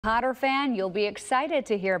Potter fan, you'll be excited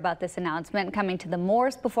to hear about this announcement coming to the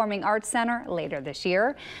Morris Performing Arts Center later this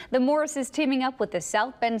year. The Morris is teaming up with the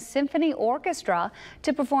South Bend Symphony Orchestra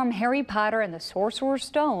to perform Harry Potter and the Sorcerer's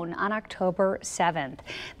Stone on October 7th.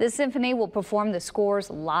 The symphony will perform the scores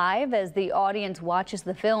live as the audience watches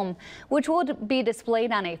the film, which will be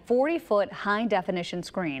displayed on a 40-foot high-definition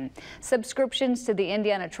screen. Subscriptions to the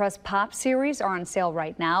Indiana Trust Pop series are on sale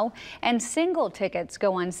right now, and single tickets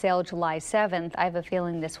go on sale July 7th. I have a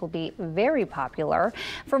feeling this will be very popular.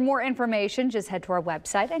 For more information, just head to our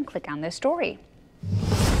website and click on this story.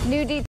 New details.